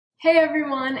Hey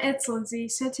everyone, it's Lindsay.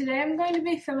 So today I'm going to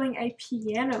be filming a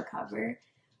piano cover.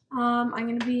 I'm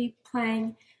going to be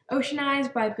playing Ocean Eyes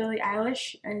by Billie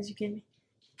Eilish, as you can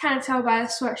kind of tell by the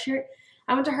sweatshirt.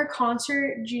 I went to her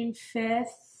concert June 5th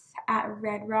at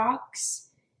Red Rocks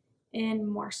in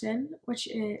Morrison,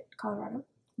 Colorado,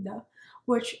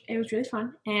 which it was really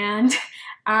fun. And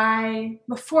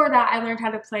before that, I learned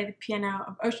how to play the piano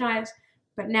of Ocean Eyes.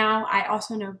 But now I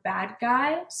also know Bad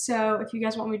Guy, so if you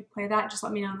guys want me to play that, just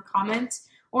let me know in the comments,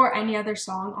 or any other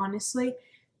song, honestly.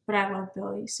 But I love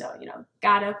Billie, so,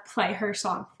 gotta play her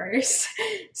song first.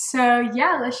 So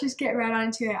yeah, let's just get right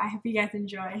on to it. I hope you guys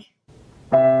enjoy.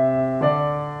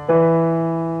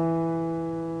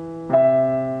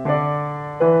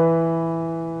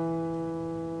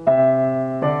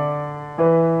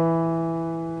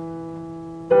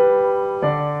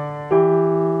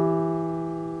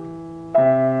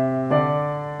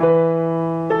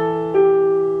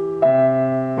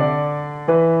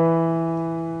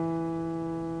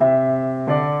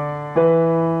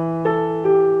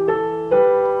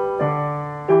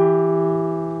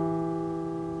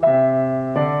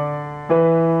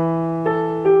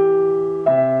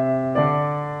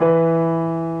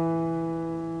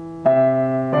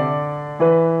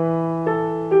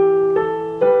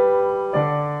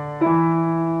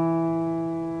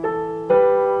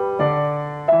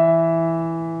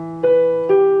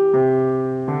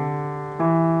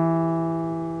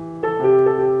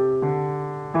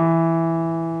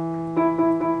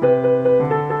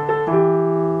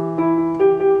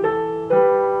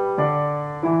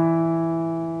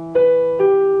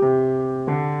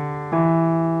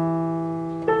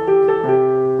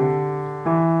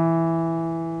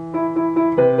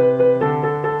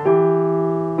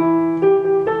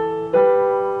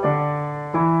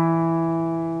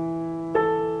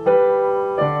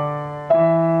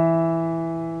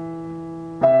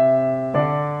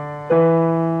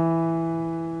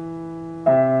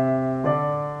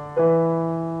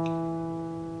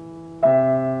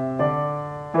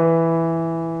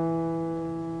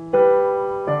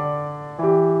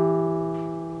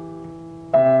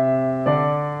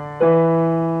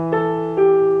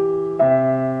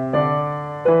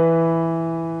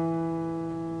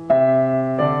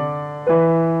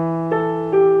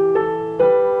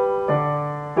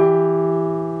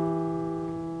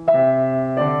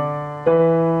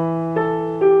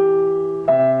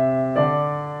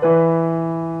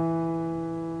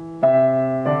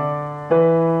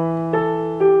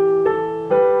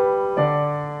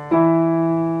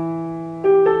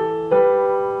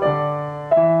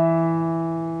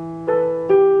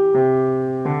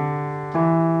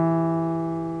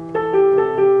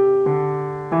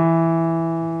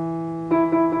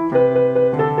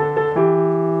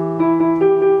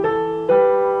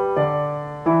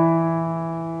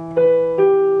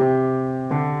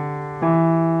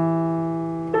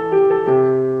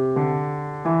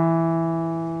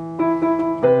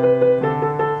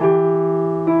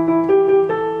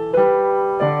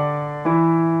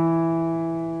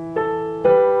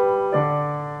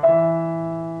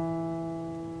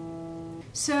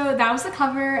 So that was the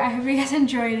cover. I hope you guys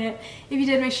enjoyed it. If you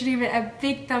did, make sure to give it a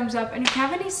big thumbs up. And if you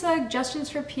have any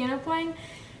suggestions for piano playing,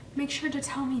 make sure to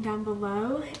tell me down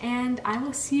below. And I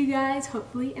will see you guys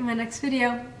hopefully in my next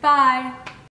video. Bye!